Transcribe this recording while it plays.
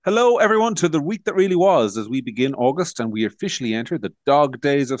Hello, everyone, to the week that really was as we begin August and we officially enter the dog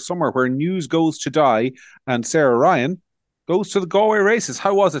days of summer where news goes to die and Sarah Ryan goes to the Galway races.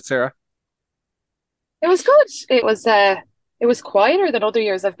 How was it, Sarah? It was good. It was quieter than other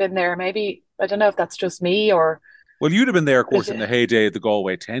years I've been there. Maybe I don't know if that's just me or Well, you'd have been there, of but course, in the heyday of the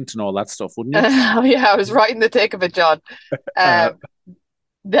Galway tent and all that stuff, wouldn't you? yeah, I was right in the thick of it, John. Uh, Um,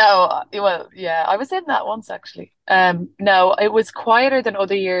 no, well, yeah, I was in that once actually. No, it was quieter than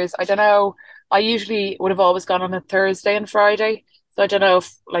other years. I don't know. I usually would have always gone on a Thursday and Friday, so I don't know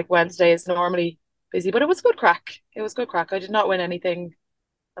if like Wednesday is normally busy, but it was good crack. It was good crack. I did not win anything.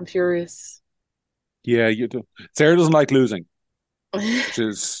 I'm furious. yeah, you do. Sarah doesn't like losing, which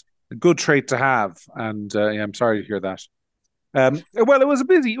is a good trait to have. And yeah, I'm sorry to hear that. Well, it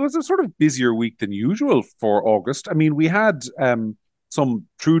was a sort of busier week than usual for August. I mean, we had some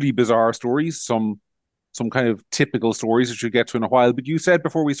truly bizarre stories, some kind of typical stories which we'll get to in a while. But you said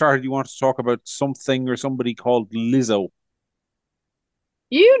before we started you wanted to talk about something or somebody called Lizzo.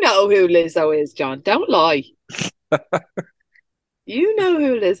 You know who Lizzo is, John. Don't lie. You know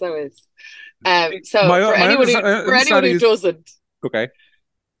who Lizzo is. So My my for anyone understanding who is doesn't, okay.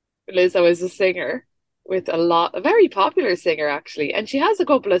 Lizzo is a singer with a very popular singer actually, and she has a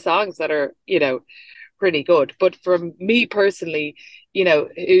couple of songs that are, pretty good. But from me personally,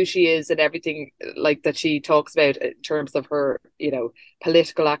 who she is and everything like that she talks about in terms of her,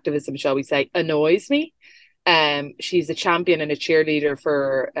 political activism, shall we say, annoys me. She's a champion and a cheerleader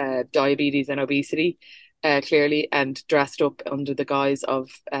for diabetes and obesity, clearly, and dressed up under the guise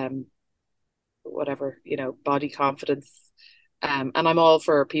of whatever, body confidence. And I'm all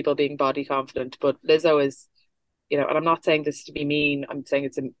for people being body confident, but Lizzo is, and I'm not saying this to be mean. I'm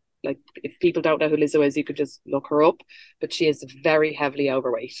saying like if people don't know who Lizzo is, you could just look her up. But she is very heavily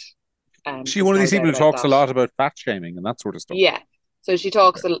overweight. She one There's of these no people doubt who about talks a that. lot about fat shaming and that sort of stuff. Yeah. So she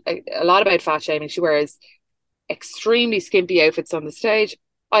talks a lot about fat shaming. She wears extremely skimpy outfits on the stage.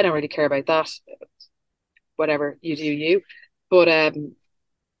 I don't really care about that. Whatever you do, you. But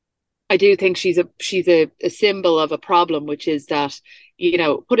I do think she's a symbol of a problem, which is that,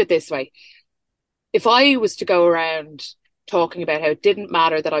 put it this way. If I was to go around talking about how it didn't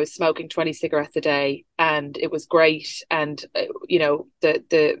matter that I was smoking 20 cigarettes a day and it was great and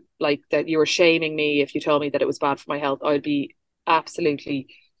the like that you were shaming me if you told me that it was bad for my health, I'd be absolutely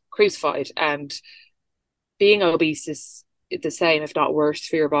crucified. And being obese is the same, if not worse,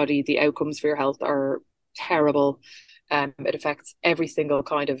 for your body. The outcomes for your health are terrible. It affects every single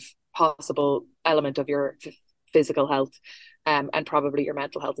kind of possible element of your physical health, and probably your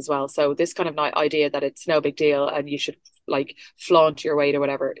mental health as well. So this kind of idea that it's no big deal and you should like flaunt your weight or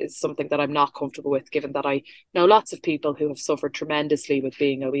whatever is something that I'm not comfortable with, given that I know lots of people who have suffered tremendously with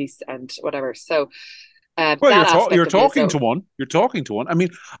being obese and whatever. So Well, that you're aspect of talking Lizzo, to one. You're talking to one. I mean,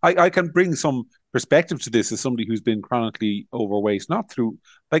 I can bring some perspective to this as somebody who's been chronically overweight, not through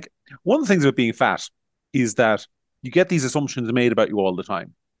like one of the things about being fat is that you get these assumptions made about you all the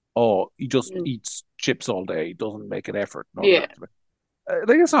time. Oh, he just eats chips all day, doesn't make an effort, and all the yeah, rest of it.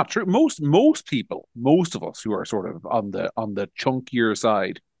 Like it's not true. Most people, most of us who are sort of on the chunkier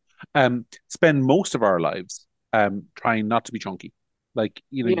side, spend most of our lives trying not to be chunky. Like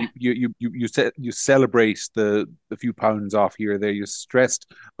you know, yeah, you celebrate the few pounds off here or there. You're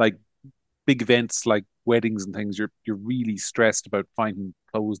stressed like big events like weddings and things. You're really stressed about finding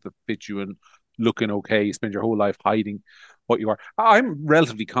clothes that fit you and looking okay. You spend your whole life hiding what you are. I'm a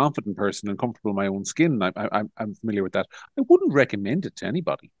relatively confident person and comfortable in my own skin. I'm familiar with that. I wouldn't recommend it to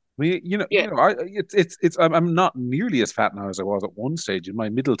anybody. I mean, yeah, I'm not nearly as fat now as I was at one stage. In my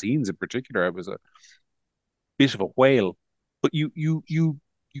middle teens, in particular, I was a bit of a whale. But you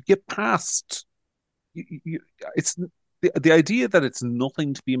get past. It's the idea that it's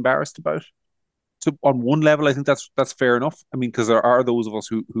nothing to be embarrassed about. So on one level, I think that's fair enough. I mean, because there are those of us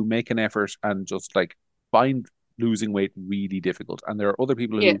who make an effort and just like find losing weight really difficult, and there are other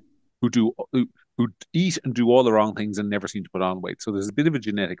people yeah. who do who eat and do all the wrong things and never seem to put on weight. So there's a bit of a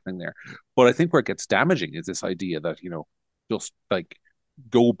genetic thing there. But I think where it gets damaging is this idea that just like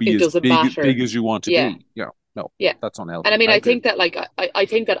go be It as doesn't matter. big as you want to Yeah, be. No, yeah. that's And I unhealthy. mean, I I agree. think that like I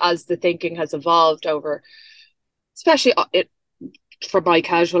think that as the thinking has evolved over, especially from my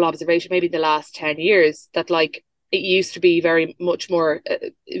casual observation, maybe the last 10 years, that like it used to be very much more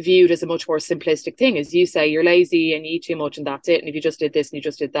viewed as a much more simplistic thing. As you say, you're lazy and you eat too much and that's it. And if you just did this and you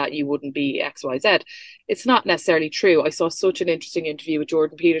just did that, you wouldn't be XYZ. It's not necessarily true. I saw such an interesting interview with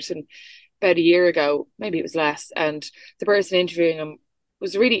Jordan Peterson about a year ago, maybe it was less. And the person interviewing him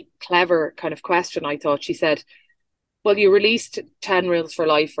was a really clever kind of question, I thought. She said, well, you released 10 rules for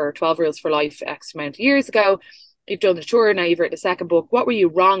life or 12 rules for life X amount of years ago. you've done the tour, now you've written a second book. What were you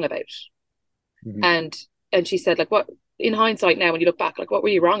wrong about? Mhm. And she said, like, what in hindsight now, when you look back, like, what were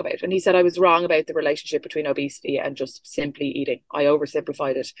you wrong about? And he said, I was wrong about the relationship between obesity and just simply eating. I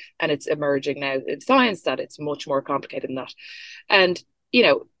oversimplified it, and it's emerging now in science that it's much more complicated than that. And you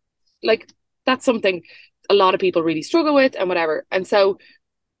know, like, that's something a lot of people really struggle with and whatever. And so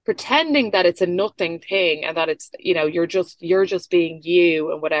pretending that it's a nothing thing and that it's, you're just being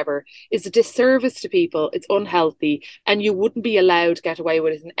you and whatever is a disservice to people. It's unhealthy, and you wouldn't be allowed to get away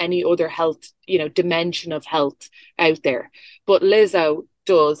with it in any other health, dimension of health out there. But Lizzo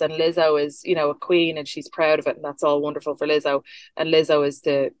does, and Lizzo is, a queen, and she's proud of it, and that's all wonderful for Lizzo. And Lizzo is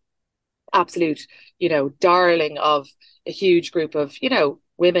the absolute, darling of a huge group of,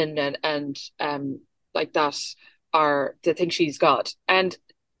 women, and like that, are to think she's God. And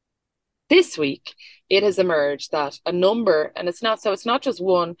this week it has emerged that a number, and it's not just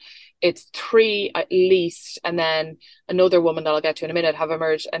one, it's three at least, and then another woman that I'll get to in a minute, have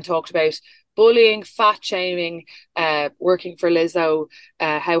emerged and talked about bullying, fat shaming, working for Lizzo,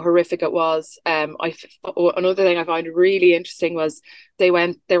 how horrific it was. Another thing I found really interesting was they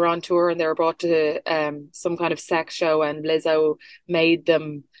were on tour and they were brought to some kind of sex show, and Lizzo made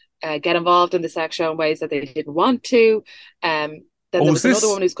them get involved in the sex show in ways that they didn't want to. Then Oh, there was another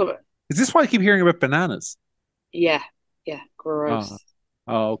woman who's come. is this why I keep hearing about bananas? Yeah, yeah, Oh, gross.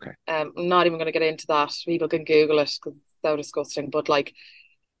 oh, okay. I'm not even going to get into that. People can Google it because it's so disgusting. But like,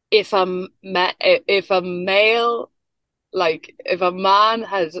 if a male, like, if a man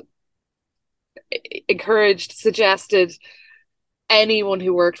had encouraged, suggested anyone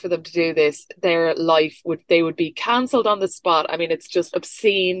who worked for them to do this, their life would be cancelled on the spot. I mean, it's just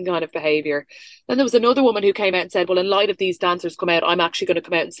obscene kind of behavior. Then there was another woman who came out and said, well, in light of these dancers come out, I'm actually going to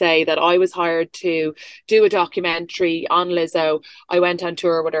come out and say that I was hired to do a documentary on Lizzo. I went on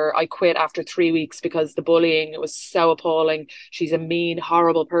tour with her. I quit after 3 weeks because the bullying was so appalling. She's a mean,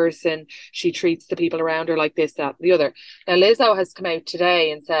 horrible person. She treats the people around her like this, that, the other. Now, Lizzo has come out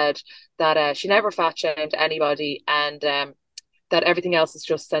today and said that she never fat shamed anybody, and that everything else is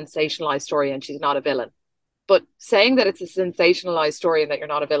just sensationalized story and she's not a villain. But saying that it's a sensationalized story and that you're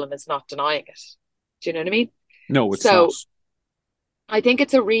not a villain is not denying it. Do you know what I mean? No, it's not. So I think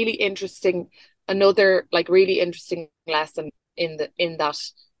it's a really interesting, another like really interesting lesson in that,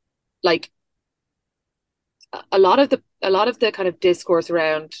 like, a lot of the kind of discourse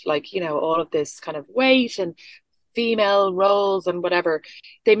around, like, all of this kind of weight and female roles and whatever,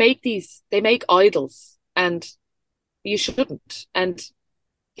 they make idols, and you shouldn't. And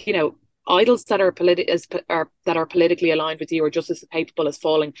you know, idols that are that are politically aligned with you are just as capable as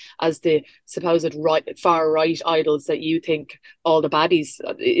falling as the supposed far right idols that you think all the baddies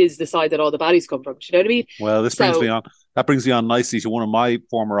is the side that all the baddies come from. Do you know what I mean? Well, this brings me So on. That brings me on nicely to one of my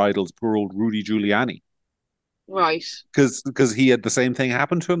former idols, poor old Rudy Giuliani, right, because he had the same thing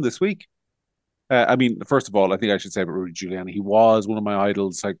happen to him this week. I mean, first of all, I think I should say about Rudy Giuliani, he was one of my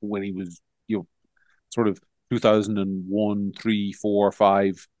idols, like when he was, sort of 2001, 3, 4,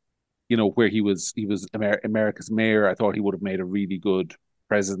 5, where he was America's mayor. I thought he would have made a really good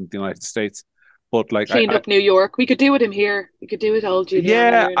president of the United States. But like cleaned up New York. We could do with him here. We could do with old Giuliani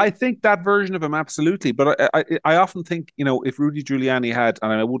yeah, here I now. think that version of him absolutely. But I often think, if Rudy Giuliani had,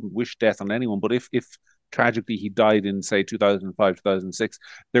 and I wouldn't wish death on anyone, but if tragically he died in say 2005, 2006,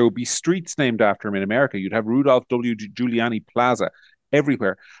 there would be streets named after him in America. You'd have Rudolph W. Giuliani Plaza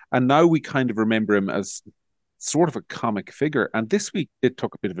everywhere, and now we kind of remember him as sort of a comic figure. And this week it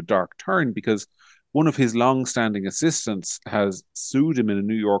took a bit of a dark turn because one of his long-standing assistants has sued him in a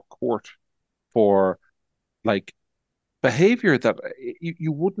New York court for like behavior that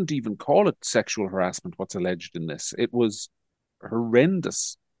you wouldn't even call it sexual harassment, what's alleged in this. It was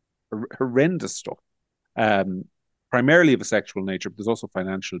horrendous, horrendous stuff. Um, Primarily of a sexual nature, but there's also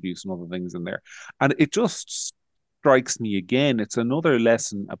financial abuse and other things in there. And it just strikes me again. It's another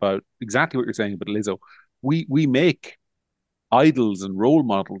lesson about exactly what you're saying about Lizzo. We make idols and role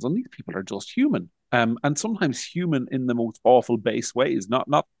models, and these people are just human. And sometimes human in the most awful base ways,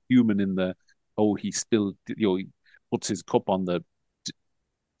 not human in the he spilled, he puts his cup on the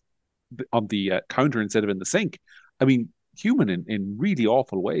counter instead of in the sink. I mean, human in really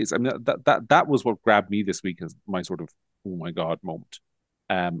awful ways. I mean, that was what grabbed me this week as my sort of oh my god moment.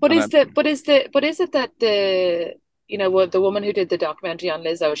 But And is the but is it that the woman who did the documentary on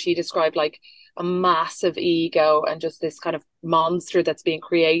Lizzo, she described like a massive ego and just this kind of monster that's being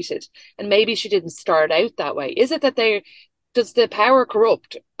created, and maybe she didn't start out that way. Is it that they does the power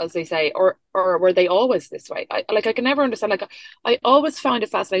corrupt, as they say, or were they always this way? I can never understand. Like, I always found it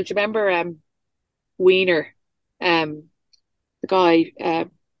fascinating. Do you remember Wiener, the guy,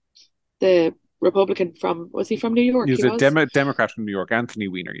 the Republican from, was he from New York? He was He a was. Democrat from New York, Anthony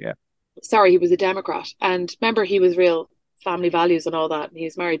Weiner. Yeah. Sorry, he was a Democrat. And remember, he was real family values and all that. And he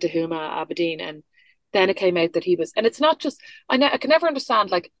was married to Huma Abedin. And then it came out that he was, and it's not just, I can never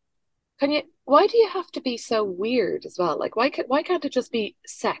understand, like, why do you have to be so weird as well? Like, why can't it just be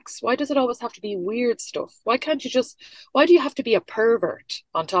sex? Why does it always have to be weird stuff? Why do you have to be a pervert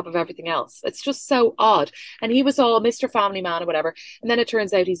on top of everything else? It's just so odd. And he was all Mr. Family Man or whatever. And then it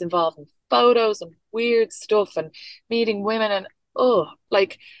turns out he's involved in photos and weird stuff and meeting women and, oh,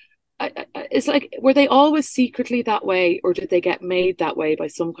 like, it's like, were they always secretly that way, or did they get made that way by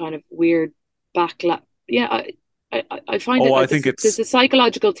some kind of weird backlash? Yeah, I find Oh, it I like think there's it's a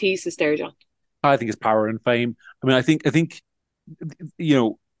psychological thesis there, John. I think it's power and fame. I mean, I think you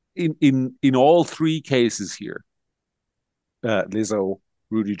know, in all three cases here, Lizzo,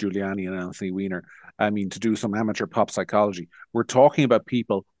 Rudy Giuliani, and Anthony Weiner. I mean, to do some amateur pop psychology, we're talking about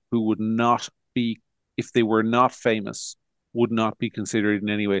people who would not be, if they were not famous, would not be considered in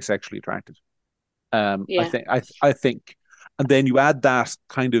any way sexually attractive. I Yeah. think I think, and then you add that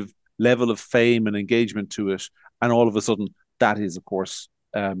kind of level of fame and engagement to it, and all of a sudden, that is, of course,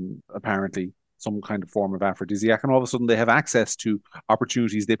 apparently some kind of form of aphrodisiac, and all of a sudden they have access to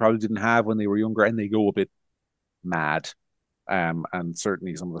opportunities they probably didn't have when they were younger, and they go a bit mad. And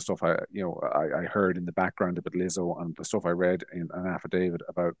certainly some of the stuff I heard in the background about Lizzo and the stuff I read in an affidavit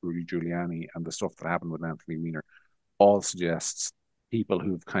about Rudy Giuliani and the stuff that happened with Anthony Weiner all suggests people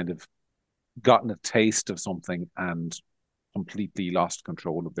who've kind of gotten a taste of something and completely lost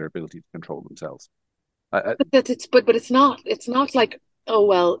control of their ability to control themselves. But it's not like, oh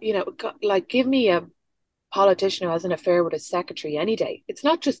well, like, give me a politician who has an affair with his secretary any day. It's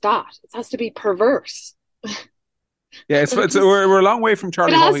not just that. It has to be perverse. Yeah, Like, we're a long way from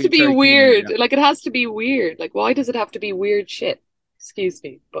it Charlie has Haughey to and be Cherry Keane here. weird. Yeah. Like, it has to be weird. Like, why does it have to be weird shit? Excuse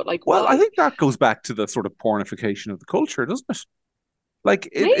me, but like, Well, I why? think that goes back to the sort of pornification of the culture, doesn't it? Like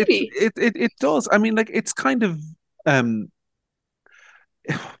Maybe. it does. I mean, like it's kind of um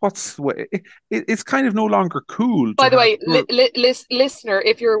it's kind of no longer cool to By the have way, listener,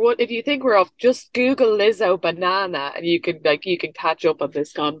 if you think we're off, just Google Lizzo banana, and you can catch up on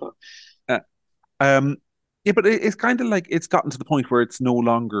this convo. uh, um yeah, but it's kind of like it's gotten to the point where it's no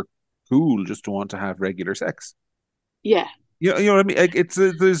longer cool just to want to have regular sex. Yeah, You know what I mean? Like it's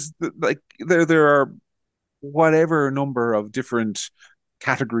there's like there are whatever number of different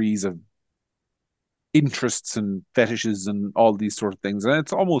categories of interests and fetishes and all these sort of things, and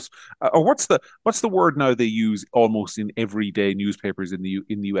it's almost or what's the word now they use almost in everyday newspapers in the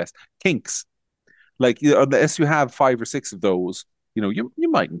US? Kinks. Like unless you have five or six of those, you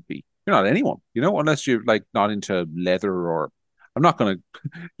mightn't be. You're not anyone, unless you're like not into leather or I'm not gonna,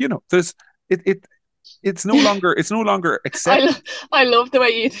 there's it it it's no longer I accepted. lo- I love the way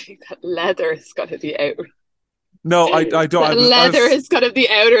you think that leather is kind of the outer. No, I don't. That I leather was is kind of the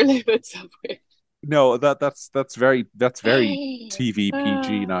outer limits of it. no, that's very TV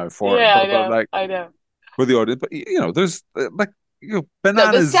PG now for it, Yeah, I but know, like I know. for the audience. But there's like No,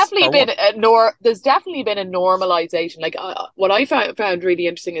 bananas are what? there's definitely been a normalization. Like, what I found really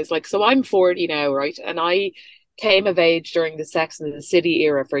interesting is, like, so I'm 40 now, right? And I came of age during the Sex and the City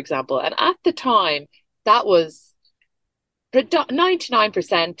era, for example. And at the time, that was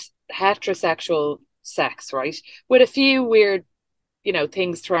 99% heterosexual sex, right? With a few weird,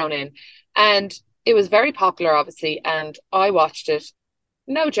 things thrown in. And it was very popular, obviously. And I watched it,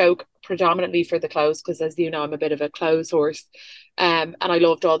 no joke, predominantly for the clothes, because as you know, I'm a bit of a clothes horse. And I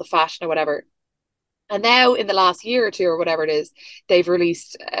loved all the fashion or whatever. And now in the last year or two or whatever it is, they've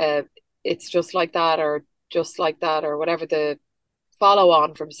released It's Just Like That, or Just Like That, or whatever the follow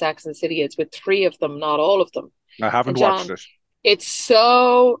on from Sex and the City is, with three of them, not all of them. I haven't And watched John, it. it's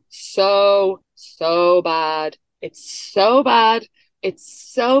so, so, so bad. It's so bad. It's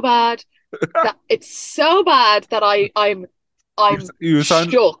so bad that You I'm you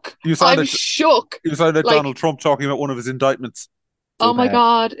sound shook. you sound I'm like shook. you sound like Like, Donald Trump talking about one of his indictments. So oh my bad.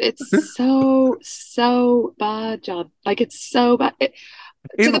 God, it's so, so bad, John. Like, it's so bad.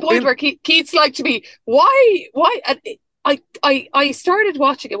 To the point In where Keith's like to me, why? And I started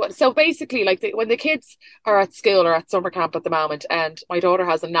watching it. So basically, like, when the kids are at school or at summer camp at the moment, and my daughter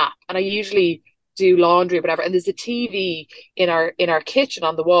has a nap, and I usually do laundry or whatever, and there's a TV in our kitchen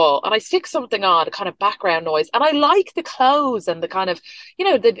on the wall, and I stick something on, a kind of background noise, and I like the clothes and the kind of,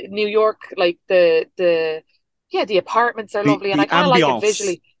 the New York, like the yeah, the apartments are the lovely, and I the kind of like it ambiance.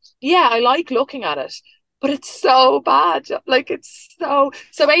 visually. Yeah, I like looking at it, but it's so bad. Like, it's so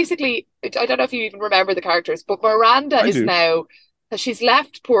basically, I don't know if you even remember the characters, but Miranda I is do. now, she's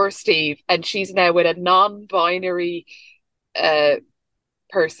left poor Steve, and she's now with a non-binary uh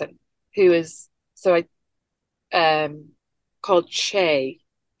person who is So I called Che,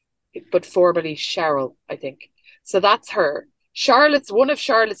 but formerly Cheryl, I think. So that's her. Charlotte's one of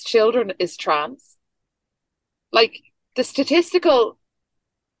Charlotte's children is trans. Like the statistical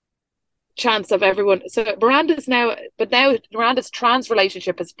chance of everyone. So Miranda's now, but now Miranda's trans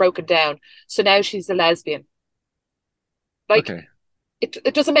relationship has broken down. So now she's a lesbian. Like Okay.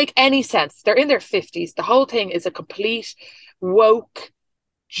 it doesn't make any sense. They're in their 50s. The whole thing is a complete woke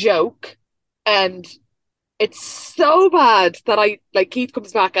joke. And it's so bad that I like Keith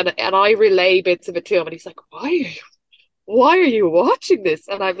comes back and I relay bits of it to him and he's like, why are you watching this?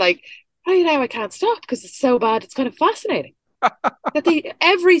 And I'm like, right now I can't stop because it's so bad. It's kind of fascinating that they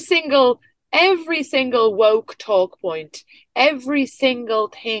every single woke talk point, every single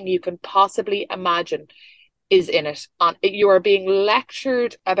thing you can possibly imagine is in it. On you are being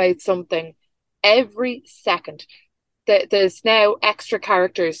lectured about something every second. There's now extra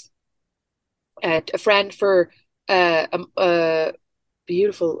characters. A friend for a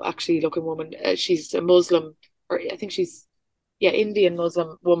beautiful, actually looking woman. She's a Muslim, or I think she's Indian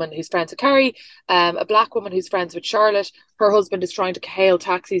Muslim woman who's friends with Carrie, a black woman who's friends with Charlotte. Her husband is trying to hail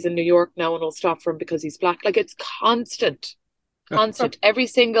taxis in New York. No one will stop for him because he's black. Like it's constant, constant. Every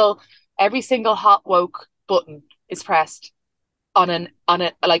single hot woke button is pressed on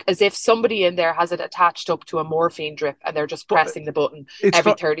it like as if somebody in there has it attached up to a morphine drip and they're just But pressing the button it's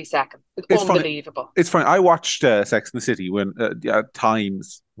every fun. 30 seconds. It's It's funny. unbelievable. It's funny. I watched Sex and the City when at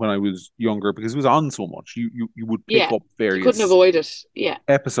times when I was younger because it was on so much. You would pick Yeah, up you couldn't various avoid it. Yeah,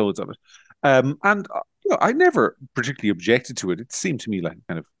 episodes of it, and I never particularly objected to it. It seemed to me like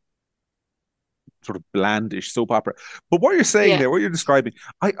kind of sort of blandish soap opera. But what you're saying yeah, there, what you're describing,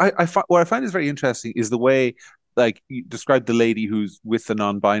 what I find is very interesting is the way like you described the lady who's with the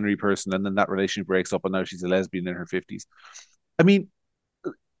non-binary person and then that relationship breaks up and now she's a lesbian in her 50s. I mean,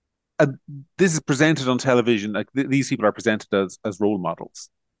 uh, this is presented on television like these people are presented as role models.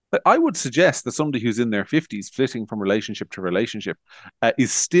 But I would suggest that somebody who's in their 50s flitting from relationship to relationship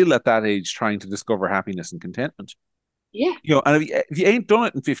is still at that age trying to discover happiness and contentment. yeah. And if you ain't done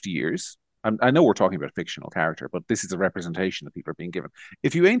it in 50 years, I know we're talking about a fictional character, but this is a representation that people are being given.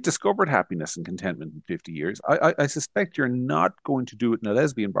 If you ain't discovered happiness and contentment in 50 years, I suspect you're not going to do it in a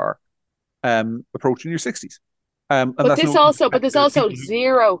lesbian bar approaching your 60s. And But that's this no also, but disrespect there's to the also people who,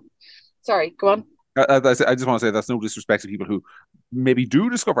 zero. Sorry, go on. I just want to say that's no disrespect to people who maybe do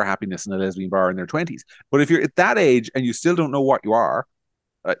discover happiness in a lesbian bar in their 20s. But if you're at that age and you still don't know what you are,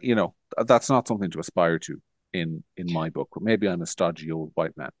 that's not something to aspire to in my book. Maybe I'm a stodgy old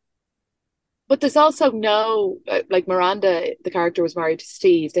white man. But there's also no like Miranda, the character was married to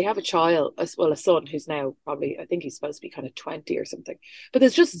Steve. They have a child, as well, a son who's now probably, I think he's supposed to be kind of 20 or something. But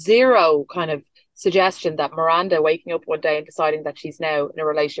there's just zero kind of suggestion that Miranda waking up one day and deciding that she's now in a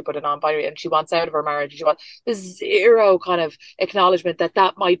relationship with a non-binary and she wants out of her marriage. There's zero kind of acknowledgement that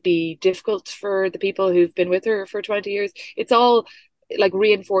that might be difficult for the people who've been with her for 20 years. It's all like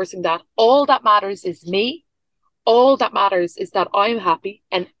reinforcing that all that matters is me, all that matters is that I'm happy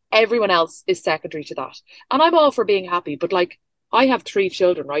and everyone else is secondary to that. And I'm all for being happy, but like I have three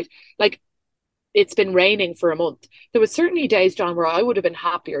children, right? Like it's been raining for a month. There was certainly days, John, where I would have been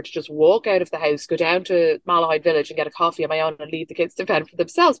happier to just walk out of the house, go down to Malahide Village and get a coffee on my own and leave the kids to fend for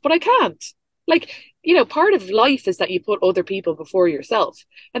themselves, but I can't. Like, part of life is that you put other people before yourself.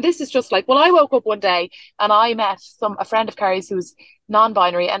 And this is just like, well, I woke up one day and I met a friend of Carrie's who's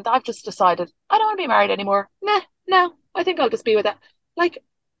non-binary, and I've just decided I don't want to be married anymore. Nah, no, I think I'll just be with that. Like,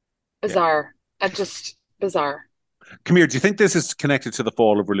 Yeah. bizarre and just bizarre. Come here. Do you think this is connected to the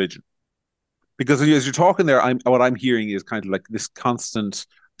fall of religion? Because as you're talking there, what I'm hearing is kind of like this constant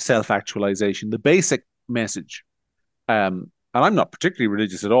self-actualization. The basic message, and I'm not particularly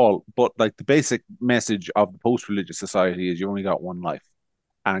religious at all, but like the basic message of the post-religious society is you only got one life.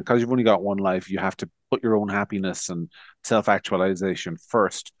 And because you've only got one life, you have to put your own happiness and self-actualization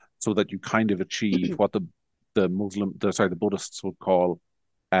first so that you kind of achieve what the Buddhists would call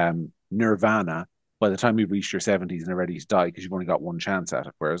nirvana by the time you've reached your 70s and are ready to die because you've only got one chance at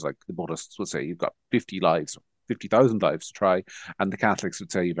it. Whereas like the Buddhists would say you've got 50 lives, 50,000 lives to try. And the Catholics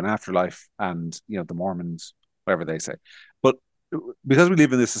would say you've an afterlife and, the Mormons, whatever they say. But because we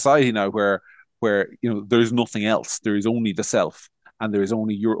live in this society now where there's nothing else, there is only the self and there is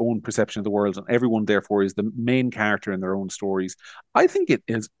only your own perception of the world and everyone therefore is the main character in their own stories. I think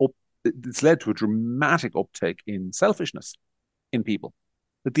it's led to a dramatic uptake in selfishness in people.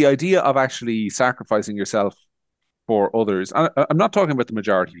 That the idea of actually sacrificing yourself for others, and I'm not talking about the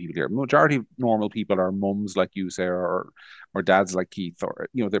majority of people here. The majority of normal people are mums like you, Sarah, or dads like Keith, or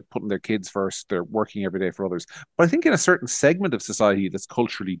they're putting their kids first, they're working every day for others. But I think in a certain segment of society that's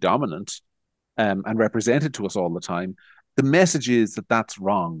culturally dominant, and represented to us all the time, the message is that that's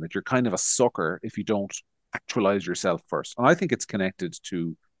wrong, that you're kind of a sucker if you don't actualize yourself first. And I think it's connected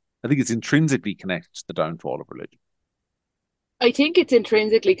to, I think it's intrinsically connected to the downfall of religion. I think it's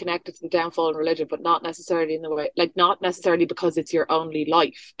intrinsically connected to the downfall of religion, but not necessarily in the way, like not necessarily because it's your only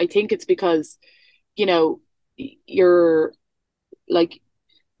life. I think it's because, you know, you're like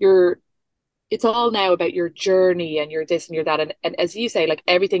you're it's all now about your journey and your this and your that. And as you say, like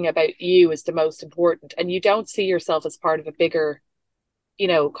everything about you is the most important. And you don't see yourself as part of a bigger,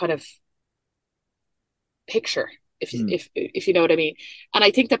 kind of picture, Mm. if you know what I mean. And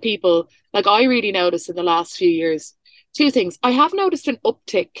I think that people, like I really noticed in the last few years, two things. I have noticed an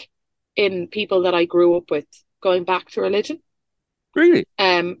uptick in people that I grew up with going back to religion. Really?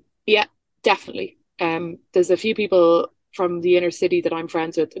 Yeah, definitely. There's a few people from the inner city that I'm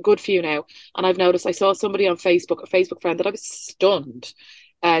friends with, a good few now. And I've noticed I saw somebody on Facebook, a Facebook friend that I was stunned.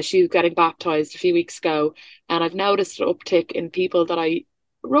 She was getting baptized a few weeks ago. And I've noticed an uptick in people that I,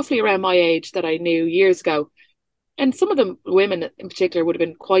 roughly around my age, that I knew years ago. And some of them, women in particular, would have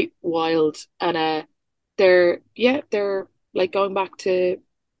been quite wild. And they're like going back to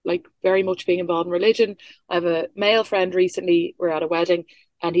like very much being involved in religion. I have a male friend recently, we're at a wedding,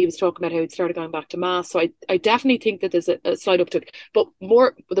 and he was talking about how he'd started going back to mass. So I definitely think that there's a slight uptick. But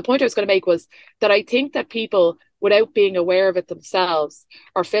more, the point I was going to make was that I think that people, without being aware of it themselves,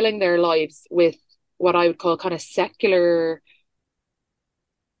 are filling their lives with what I would call kind of secular,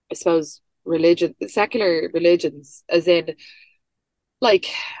 I suppose, secular religions, as in like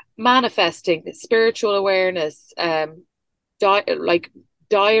manifesting spiritual awareness, like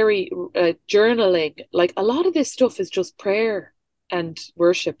diary, journaling. Like a lot of this stuff is just prayer and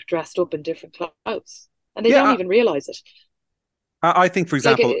worship dressed up in different clothes, and they don't Yeah, even realize it. I think, for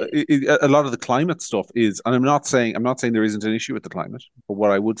Like, example, a lot of the climate stuff is, and I'm not saying there isn't an issue with the climate, but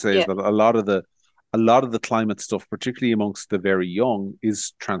what I would say is yeah, that a lot of the climate stuff, particularly amongst the very young,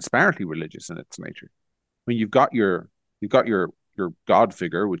 is transparently religious in its nature. I mean, you've got your God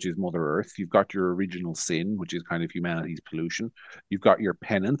figure, which is Mother Earth. You've got your original sin, which is kind of humanity's pollution. You've got your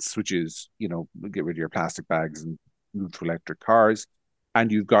penance, which is, get rid of your plastic bags and move to electric cars. And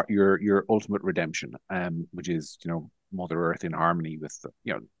you've got your ultimate redemption, which is, Mother Earth in harmony with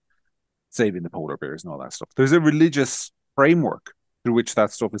saving the polar bears and all that stuff. There's a religious framework through which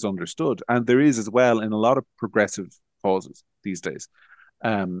that stuff is understood, and there is as well in a lot of progressive causes these days.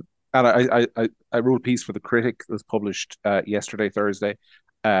 Um, and I wrote a piece for the Critic that was published yesterday, Thursday,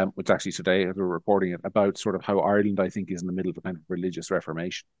 which actually today as we're reporting it, about sort of how Ireland, I think, is in the middle of a kind of religious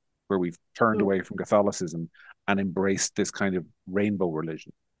reformation, where we've turned mm. away from Catholicism and embraced this kind of rainbow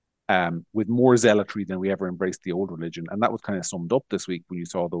religion, with more zealotry than we ever embraced the old religion. And that was kind of summed up this week when you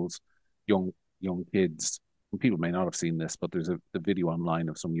saw those young kids. And people may not have seen this, but there's a video online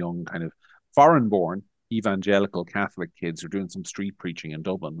of some young kind of foreign-born evangelical Catholic kids who are doing some street preaching in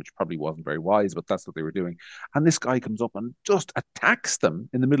Dublin, which probably wasn't very wise, but that's what they were doing. And this guy comes up and just attacks them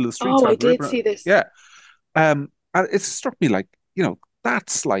in the middle of the street, Oh, I starts did ripping. see this. Yeah. And it struck me like,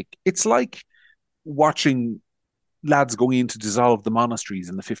 that's like, it's like watching lads going in to dissolve the monasteries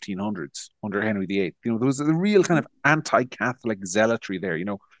in the 1500s under Henry VIII. There was a real kind of anti-Catholic zealotry there.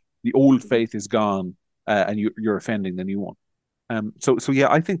 The old Mm-hmm. faith is gone, and you're offending the new one. So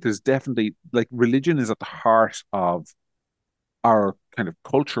yeah, I think there's definitely, like, religion is at the heart of our kind of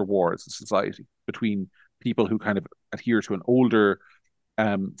culture war as a society between people who kind of adhere to an older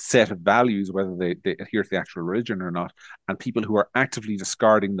set of values, whether they adhere to the actual religion or not, and people who are actively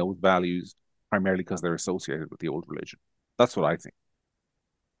discarding those values primarily because they're associated with the old religion. That's what I think.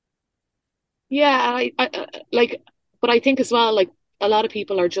 Yeah, and like, but I think as well, like a lot of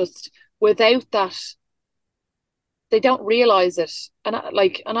people are just without that, they don't realize it. And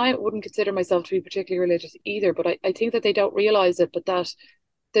I wouldn't consider myself to be particularly religious either, but I think that they don't realize it. But that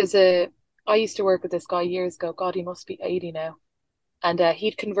there's a, I used to work with this guy years ago. God, he must be 80 now. And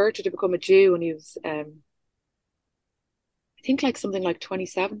he'd converted to become a Jew when he was, I think like something like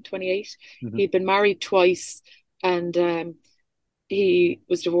 27, 28. Mm-hmm. He'd been married twice, and he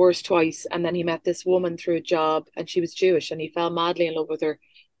was divorced twice. And then he met this woman through a job, and she was Jewish, and he fell madly in love with her.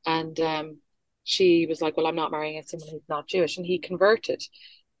 And she was like, well, I'm not marrying someone who's not Jewish. And he converted.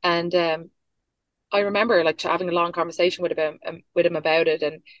 And I remember like having a long conversation with him about it,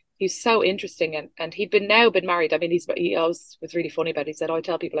 and he's so interesting. And he'd been married. I mean, he always was really funny about it. He said, oh, I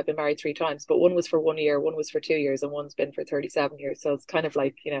tell people I've been married 3 times, but one was for 1 year, one was for 2 years, and one's been for 37 years. So it's kind of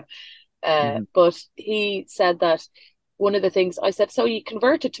like, Mm-hmm. but he said that one of the things I said, so you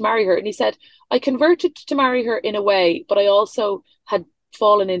converted to marry her? And he said, I converted to marry her in a way, but I also had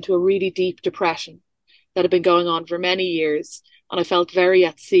fallen into a really deep depression that had been going on for many years. and I felt very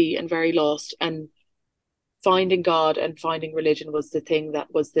at sea and very lost. And finding God and finding religion was the thing that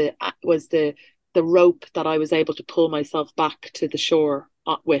was the rope that I was able to pull myself back to the shore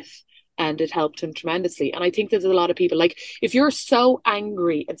with. And it helped him tremendously. And I think there's a lot of people, like, if you're so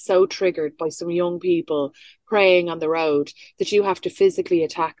angry and so triggered by some young people praying on the road that you have to physically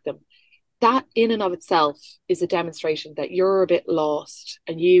attack them, that in and of itself is a demonstration that you're a bit lost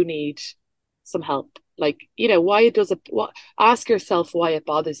and you need some help. Like, why it does it, what, ask yourself why it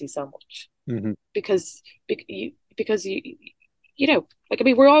bothers you so much. Hmm. Because like, I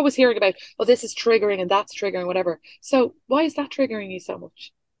mean, we're always hearing about, oh, this is triggering and that's triggering, whatever. So why is that triggering you so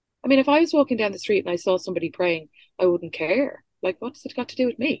much? I mean, if I was walking down the street and I saw somebody praying, I wouldn't care. Like, what's it got to do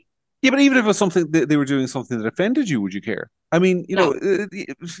with me? Yeah, but even if it was something that they were doing something that offended you, would you care? I mean, No.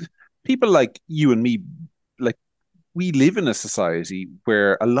 people like you and me, like, we live in a society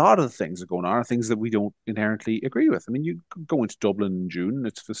where a lot of things that are going on are things that we don't inherently agree with. I mean, you could go into Dublin in June and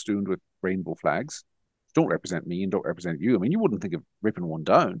it's festooned with rainbow flags. Don't represent me and don't represent you. I mean, you wouldn't think of ripping one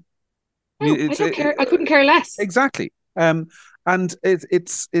down. I mean, No, I don't care. I couldn't care less. exactly. And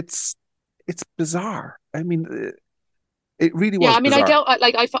it's bizarre. I mean, it really Yeah, was I mean, I bizarre.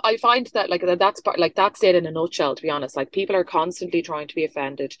 don't I find that, like, that's part, like, that's it in a nutshell, to be honest. Like, people are constantly trying to be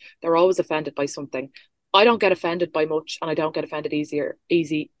offended. They're always offended by something. I don't get offended by much, and I don't get offended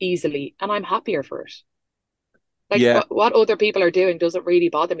easily, and I'm happier for it. Like, Yeah, what other people are doing doesn't really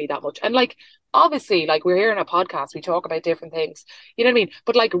bother me that much. And, like, obviously, like, we're here in a podcast, we talk about different things. You know what I mean?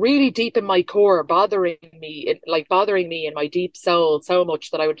 But, like, really deep in my core, bothering me in my deep soul so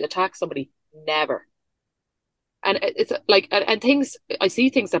much that I would attack somebody, never. And it's like, and things, I see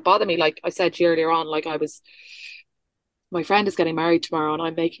things that bother me. Like I said to you earlier on, like, my friend is getting married tomorrow and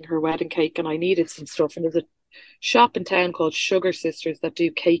I'm making her wedding cake and I needed some stuff. And there's a shop in town called Sugar Sisters that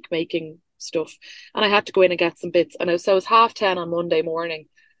do cake making stuff. And I had to go in and get some bits. So it was 10:30 on Monday morning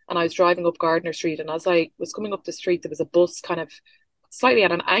and I was driving up Gardner Street. And as I was coming up the street, there was a bus kind of slightly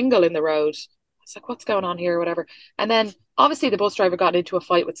at an angle in the road. I was like, what's going on here or whatever. And then obviously the bus driver got into a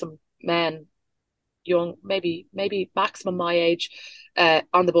fight with some men, young, maybe maximum my age,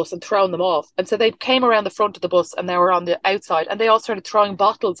 on the bus, and thrown them off. And so they came around the front of the bus and they were on the outside and they all started throwing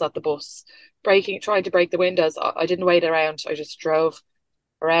bottles at the bus, trying to break the windows. I didn't wait around. I just drove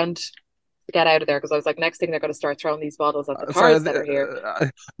around to get out of there because I was like, next thing they're going to start throwing these bottles at the sorry. cars that are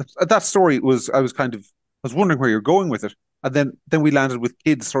here. That story was. I was wondering where you're going with it, and then we landed with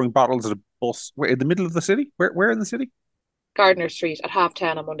kids throwing bottles at a bus. Where in the middle of the city? Where in the city? Gardner Street at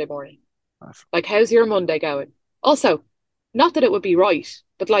 10:30 on Monday morning. Like, how's your Monday going? Also, not that it would be right,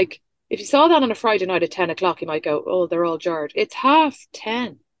 but, like, if you saw that on a Friday night at 10 o'clock, you might go, oh, they're all jarred. It's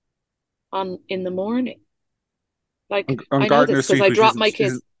 10:30 on in the morning. On, Like, on I know Gardner this because Street, I which dropped my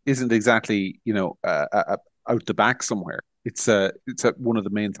kids. isn't exactly out the back somewhere. It's at one of the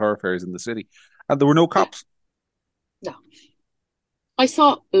main thoroughfares in the city, and there were no Yeah, cops. no. I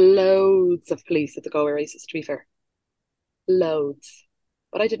saw loads of police at the Galway races, to be fair. Loads.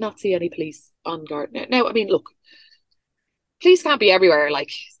 But I did not see any police on guard. Now, I mean, look, police can't be everywhere. Like,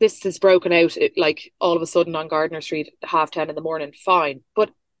 this has broken out, like, all of a sudden on Gardner Street at 10:30 in the morning, fine.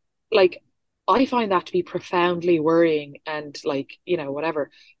 But, like, I find that to be profoundly worrying and, like,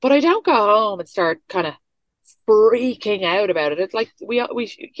 whatever. But I don't go home and start kind of freaking out about it. It's like we have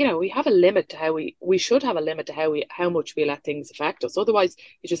a limit to we should have a limit to how much we let things affect us. Otherwise,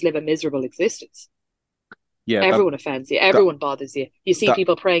 you just live a miserable existence. Yeah, Everyone offends you. that Everyone bothers you. You see that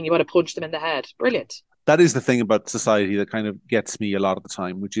people praying, you want to punch them in the head. Brilliant. that is the thing about society that kind of gets me a lot of the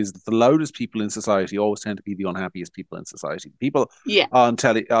time, which is that the loudest people in society always tend to be the unhappiest people in society. People Yeah. on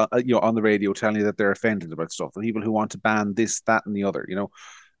on the radio telling you that they're offended about stuff. The people who want to ban this, that, and the other.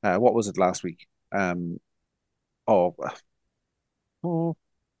 What was it last week? Oh, oh,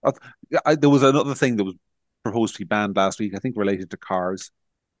 there was another thing that was proposed to be banned last week. I think related to cars.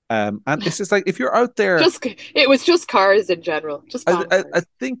 And it's just like if you're out there, Just it was just cars in general. Just ban I cars.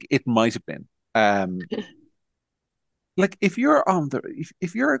 think it might have been. Like if you're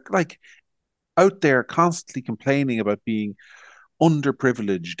if you're like out there constantly complaining about being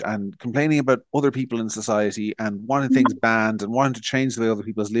underprivileged and complaining about other people in society and wanting things banned and wanting to change the way other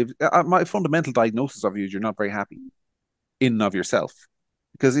people's lives, my fundamental diagnosis of you is you're not very happy in and of yourself.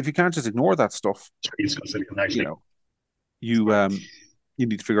 Because if you can't just ignore that stuff, you know, you you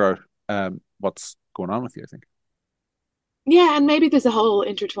need to figure out what's going on with you, I think. Yeah, and maybe there's a whole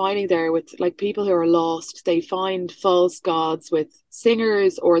intertwining there with, like, people who are lost. They find false gods with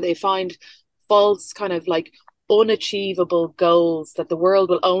singers, or they find false kind of, like, unachievable goals that the world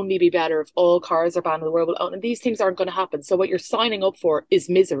will only be better if all cars are banned. The world will own, and these things aren't going to happen. So what you're signing up for is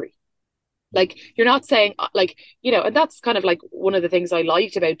misery. Like you're not saying like, and that's kind of like one of the things I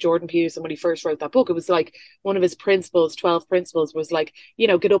liked about Jordan Peterson when he first wrote that book. It was like one of his principles, 12 principles, was like,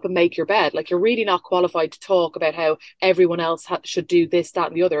 get up and make your bed. Like you're really not qualified to talk about how everyone else should do this, that,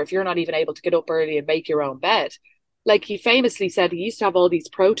 and the other if you're not even able to get up early and make your own bed. Like he famously said, he used to have all these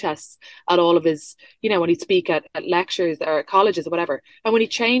protests at all of his, when he'd speak at lectures or colleges or whatever. And when he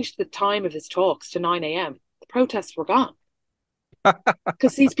changed the time of his talks to 9 a.m., the protests were gone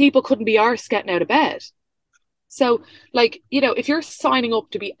because these people couldn't be arsed getting out of bed. So, like, if you're signing up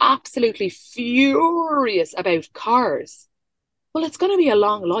to be absolutely furious about cars, well, it's going to be a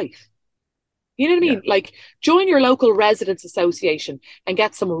long life. You know what I Yeah. mean? Like, join your local residents association and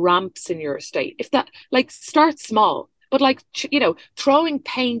get some ramps in your estate. If that, like, start small, but like, throwing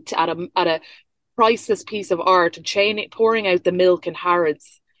paint at a priceless piece of art and pouring out the milk in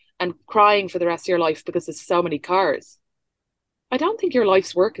Harrods and crying for the rest of your life because there's so many cars. I don't think your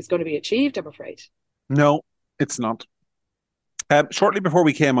life's work is going to be achieved, I'm afraid. No, it's not. Shortly before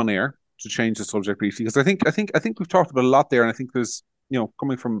we came on air, to change the subject briefly, because I think we've talked about a lot there, and I think there's,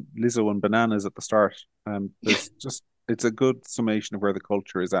 coming from Lizzo and bananas at the start, there's just it's a good summation of where the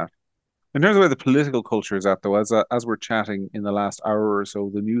culture is at. In terms of where the political culture is at, though, as we're chatting in the last hour or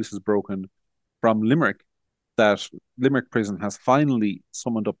so, the news has broken from Limerick that Limerick Prison has finally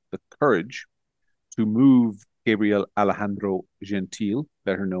summoned up the courage to move Gabriel Alejandro Gentil,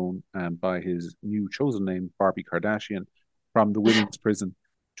 better known by his new chosen name, Barbie Kardashian, from the women's prison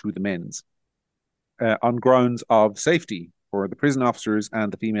to the men's on grounds of safety for the prison officers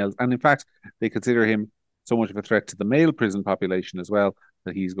and the females. And in fact, they consider him so much of a threat to the male prison population as well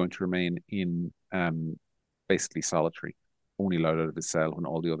that he's going to remain in basically solitary, only allowed out of his cell when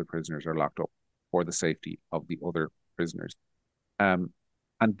all the other prisoners are locked up for the safety of the other prisoners. Um,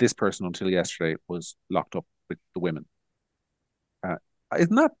 and this person, until yesterday, was locked up with the women. Uh,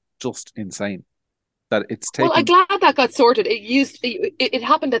 isn't that just insane? That it's Well, I'm taken. glad that got sorted. It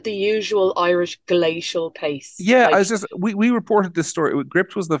happened at the usual Irish glacial pace. Yeah, I was Like, just we reported this story.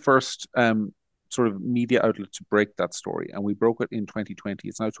 Gript was the first sort of media outlet to break that story, and we broke it in 2020.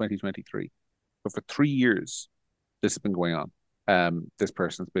 It's now 2023. But for 3 years, this has been going on. This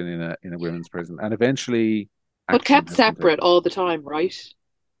person's been in a women's prison, and eventually but action kept has been separate taken. all the time, right?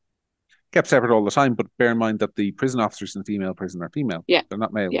 Kept separate all the time, but bear in mind that the prison officers in female prison are female; Yeah, they're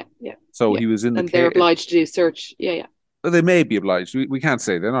not male. yeah, yeah, So yeah. he was in the And they're cage. obliged to do search. Yeah, yeah. They may be obliged. We can't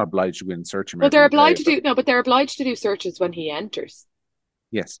say they're not obliged to go in and search him Well, they're every day, obliged to but do no, but they're obliged to do searches when he enters.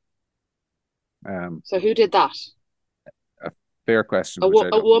 yes, um, So who did that? a fair question, A, which wo- I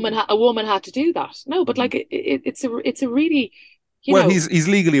a don't. woman. A woman had to do that. No, but Mhm. like it's a really, you Well, know, he's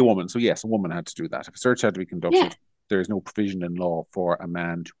legally a woman, so yes, a woman had to do that. If a search had to be yeah, conducted, there is no provision in law for a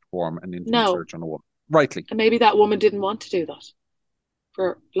man to perform an intimate no. search on a woman. Rightly, And maybe that woman didn't want to do that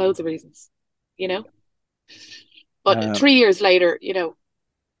for loads of reasons, you know. But uh, 3 years later, it's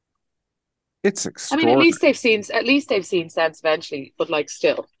I mean, at least extraordinary. they've seen sense eventually. But like,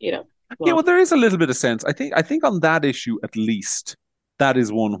 still, Yeah, well, well, there is a little bit of sense. I think on that issue, at least, that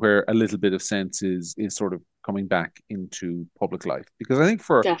is one where a little bit of sense is sort of coming back into public life. Because I think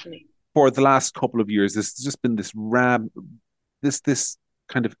definitely. for the last couple of years, there's just been this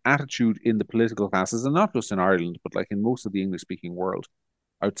kind of attitude in the political classes, and not just in Ireland, but like in most of the English speaking world,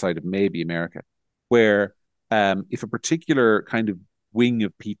 outside of maybe America, where if a particular kind of wing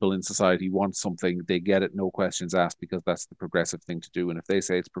of people in society wants something, they get it, no questions asked, because that's the progressive thing to do. And if they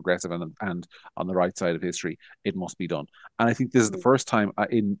say it's progressive and on the right side of history, it must be done. And I think this is the Mm. first time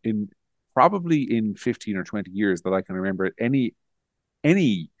in probably in 15 or 20 years that I can remember any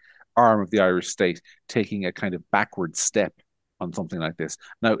arm of the Irish state taking a kind of backward step on something like this.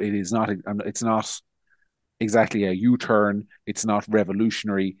 Now, it's not exactly a U-turn. It's not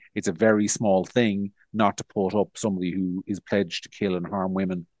revolutionary. It's a very small thing not to put up somebody who is pledged to kill and harm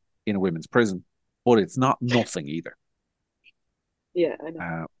women in a women's prison, but it's not nothing either. Yeah, I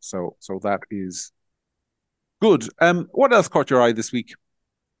know. So that is good. What else caught your eye this week?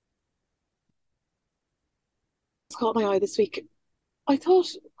 It's caught my eye this week. I thought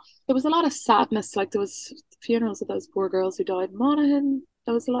there was a lot of sadness. Like there was funerals of those poor girls who died in Monaghan.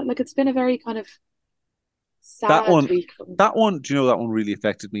 There was a lot. Like it's been a very kind of That sad one, week. that one. Do you know that one really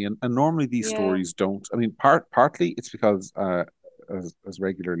affected me? And normally these Yeah, stories don't. I mean, partly it's because as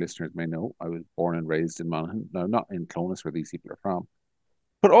regular listeners may know, I was born and raised in Monaghan. Now, not in Clones where these people are from,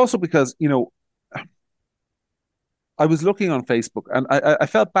 but also because I was looking on Facebook and I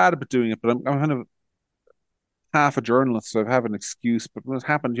felt bad about doing it, but I'm kind of half a journalist, so I have an excuse. But what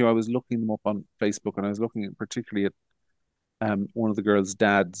happened, I was looking them up on Facebook and I was looking at particularly at one of the girls'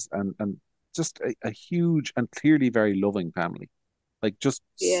 dads and just a huge and clearly very loving family, like just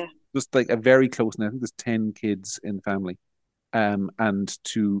yeah. just like a very close knit. I think there's 10 kids in the family. And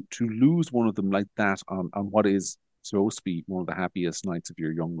to lose one of them like that on what is supposed to be one of the happiest nights of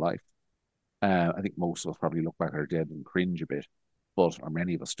your young life. I think most of us probably look back at our dead and cringe a bit, but or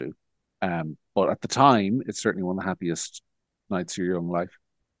many of us do. But at the time, it's certainly one of the happiest nights of your young life.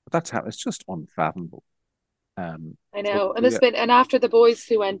 But that's how it's just unfathomable. I So know. And there's yeah, been, and after the boys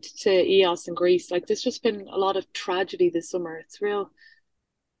who went to EOS in Greece, like there's just been a lot of tragedy this summer. It's real,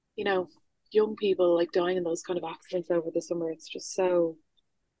 you know, young people like dying in those kind of accidents over the summer. It's just so,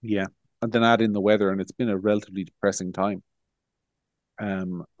 yeah. And then add in the weather, and it's been a relatively depressing time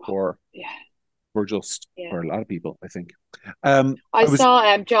for yeah, just yeah. for a lot of people, I think. I I was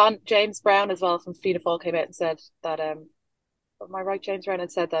saw John James Brown as well from Fianna Fáil came out and said that am I right? James Brown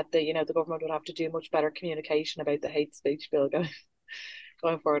had said that the government would have to do much better communication about the hate speech bill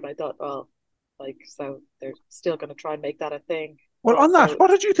going forward. And I thought, well, like so they're still going to try and make that a thing, but well on that. also What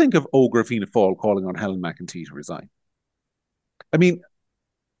did you think of Ogra Fianna Fáil calling on Helen McEntee to resign? I mean,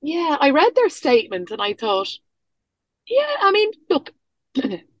 yeah, I read their statement and I thought, yeah, I mean, look,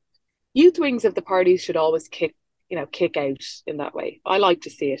 youth wings of the parties should always kick out in that way. I like to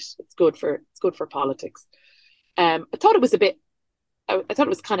see it. It's good for politics. I thought it was a bit. I thought it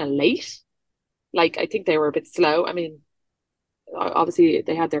was kind of late. Like I think they were a bit slow. I mean, obviously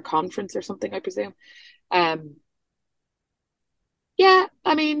they had their conference or something, I presume. Um, yeah,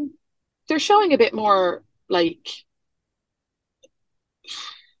 I mean, they're showing a bit more like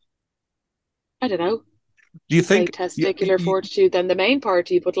I don't know. do you To say think testicular fortitude than the main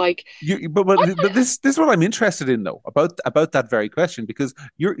party, but like, but this is what I'm interested in though about that very question because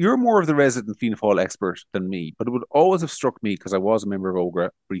you're more of the resident Fianna Fáil expert than me, but it would always have struck me because I was a member of Ogra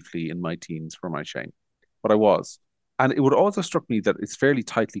briefly in my teens for my shame, but I was, and it would also struck me that it's fairly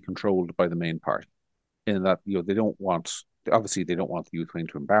tightly controlled by the main party in that they don't want obviously they don't want the youth wing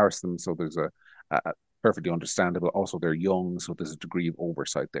to embarrass them, so there's a perfectly understandable. Also, they're young, so there's a degree of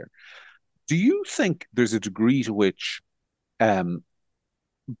oversight there. Do you think there's a degree to which um,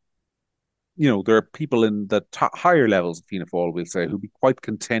 there are people in the higher levels of Fianna Fáil, we'll say, who'd be quite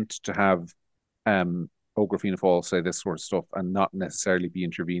content to have Ógra Fianna Fáil say this sort of stuff and not necessarily be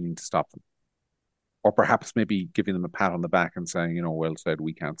intervening to stop them, or perhaps maybe giving them a pat on the back and saying, well said,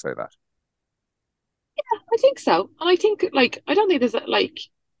 we can't say that. I think so, and I think like I don't think there's like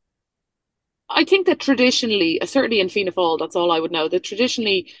I think that traditionally, certainly in Fianna Fáil, that's all I would know. That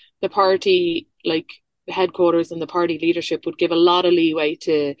traditionally the party, like the headquarters and the party leadership, would give a lot of leeway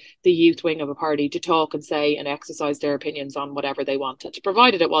to the youth wing of a party to talk and say and exercise their opinions on whatever they wanted,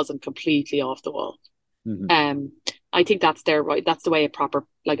 provided it wasn't completely off the wall. Mm-hmm. Um, I think that's their right. That's the way a proper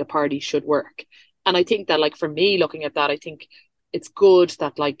like a party should work. And I think that like for me, looking at that, I think it's good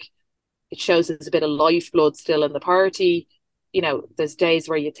that like it shows there's a bit of lifeblood still in the party. There's days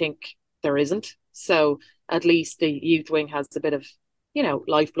where you think there isn't. So at least the youth wing has a bit of,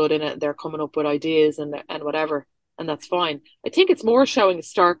 lifeblood in it. And they're coming up with ideas and whatever, and that's fine. I think it's more showing a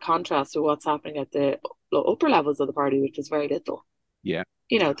stark contrast with what's happening at the upper levels of the party, which is very little. Yeah.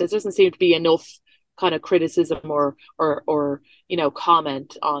 There doesn't seem to be enough kind of criticism or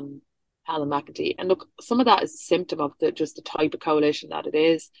comment on Helen McEntee. And look, some of that is a symptom of just the type of coalition that it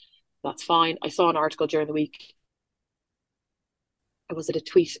is. That's fine. I saw an article during the week. Was it a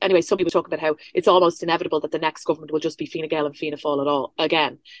tweet? Anyway, somebody was talking about how it's almost inevitable that the next government will just be Fine Gael and Fianna Fáil at all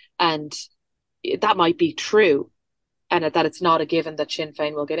again, and that might be true, and that it's not a given that Sinn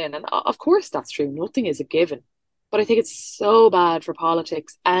Féin will get in. And of course, that's true. Nothing is a given, but I think it's so bad for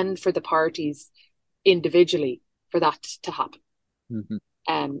politics and for the parties individually for that to happen.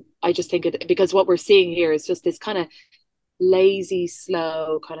 Mm-hmm. I just think it because what we're seeing here is just this kind of lazy,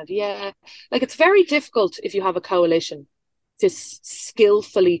 slow kind of like it's very difficult if you have a coalition to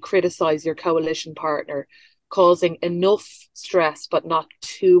skillfully criticize your coalition partner, causing enough stress but not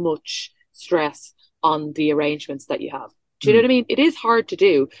too much stress on the arrangements that you have. Do you know what I mean? It is hard to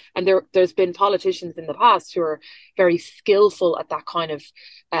do, and there's been politicians in the past who are very skillful at that kind of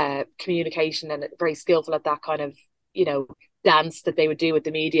communication and very skillful at that kind of dance that they would do with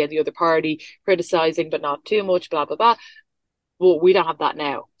the media and the other party, criticizing but not too much, blah blah blah. Well, we don't have that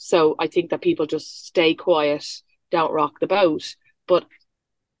now, so I think that people just stay quiet, don't rock the boat. But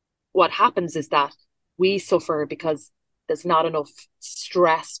what happens is that we suffer because there's not enough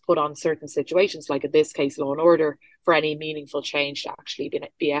stress put on certain situations, like in this case, law and order, for any meaningful change to actually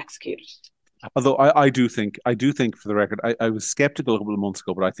be executed. Although I do think for the record, I was skeptical a couple of months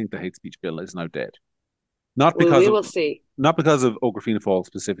ago, but I think the hate speech bill is now dead. Not because we of will see. Not because of Ógra Fianna Fáil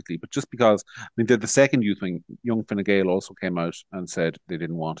specifically, but just because I mean the second youth wing, Young Fine Gael, also came out and said they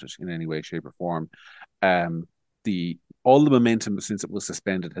didn't want it in any way, shape, or form. The all the momentum since it was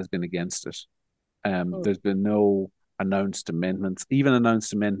suspended has been against it. Mm. There's been no announced amendments. Even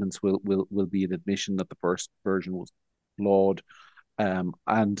announced amendments will be an admission that the first version was flawed.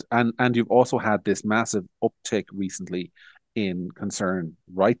 And you've also had this massive uptick recently in concern,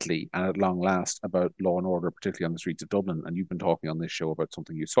 rightly and at long last, about law and order, particularly on the streets of Dublin. And you've been talking on this show about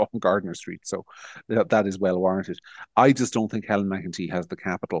something you saw on Gardiner Street, so that is well warranted. I just don't think Helen McEntee has the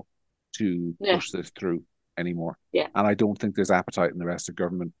capital to Yeah, push this through anymore. yeah, And I don't think there's appetite in the rest of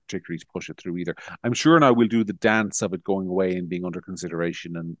government, particularly to push it through either. I'm sure now we'll do the dance of it going away and being under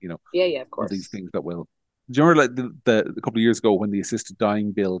consideration, and yeah, yeah, of all these course. things that will. Do you remember, like a couple of years ago when the assisted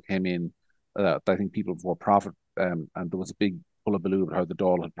dying bill came in? I think people for profit, and there was a big hullabaloo about how the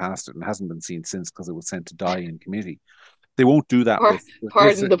Dáil had passed it and hasn't been seen since because it was sent to die in committee. They won't do that with this.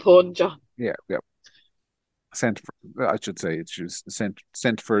 Pardon the pun, John. Yeah, yeah, sent for, I should say it's just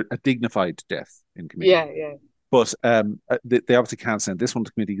sent for a dignified death in committee. Yeah, yeah. But they obviously can't send this one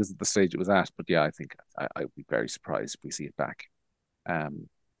to committee because of the stage it was at. But yeah, I think I would be very surprised if we see it back. Um,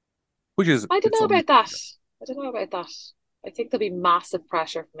 which is I don't it's know only about that. I don't know about that. I think there'll be massive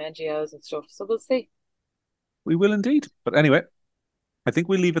pressure from NGOs and stuff, so we'll see. we will indeed. But anyway, I think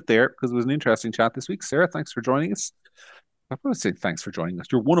we'll leave it there because it was an interesting chat this week. Sarah, thanks for joining us. I want to say thanks for joining us.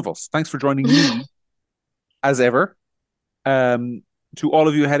 You're one of us. Thanks for joining me as ever. Um, to all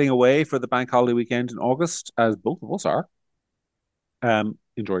of you heading away for the bank holiday weekend in August, as both of us are,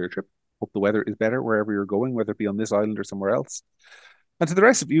 enjoy your trip. Hope the weather is better wherever you're going, whether it be on this island or somewhere else. And to the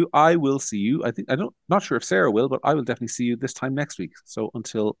rest of you, I will see you. I think I don't not sure if Sarah will, but I will definitely see you this time next week. So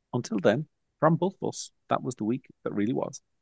until then, from both of us, that was the week that really was.